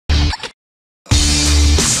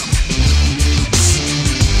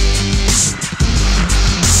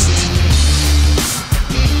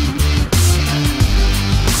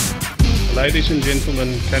Ladies and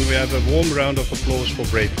gentlemen, can we have a warm round of applause for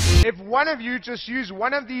Brett? If one of you just use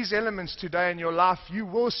one of these elements today in your life, you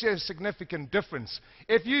will see a significant difference.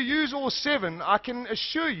 If you use all 7, I can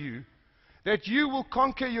assure you that you will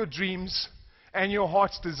conquer your dreams and your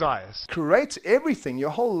heart's desires. Create everything, your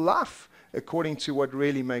whole life, according to what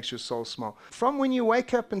really makes your soul smile. From when you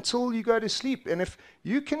wake up until you go to sleep. And if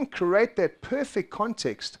you can create that perfect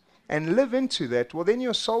context and live into that, well, then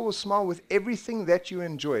your soul will smile with everything that you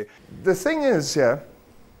enjoy. The thing is here,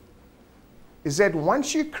 is that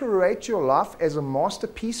once you create your life as a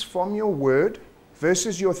masterpiece from your word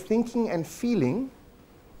versus your thinking and feeling,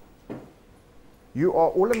 you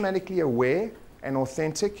are automatically aware and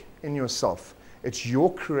authentic in yourself. It's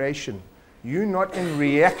your creation. You're not in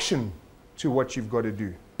reaction to what you've got to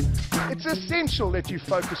do. It's essential that you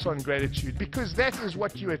focus on gratitude because that is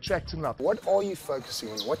what you attract in life. What are you focusing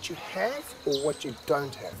on? What you have or what you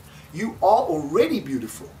don't have? You are already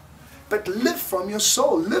beautiful, but live from your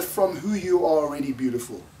soul. Live from who you are already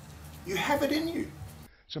beautiful. You have it in you.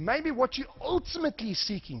 So maybe what you're ultimately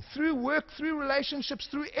seeking through work, through relationships,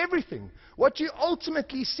 through everything, what you're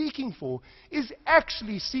ultimately seeking for is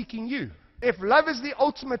actually seeking you. If love is the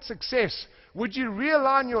ultimate success, would you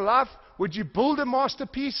realign your life? Would you build a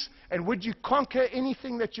masterpiece? And would you conquer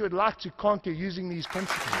anything that you would like to conquer using these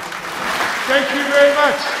principles? Thank you very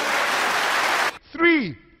much.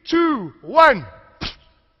 3, 2, 1.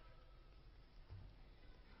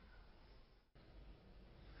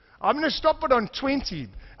 I'm going to stop it on 20.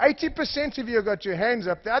 80% of you have got your hands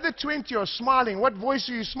up. The other 20 are smiling. What voice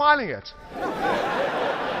are you smiling at?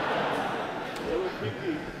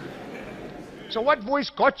 So what voice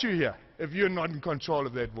got you here if you're not in control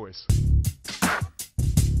of that voice?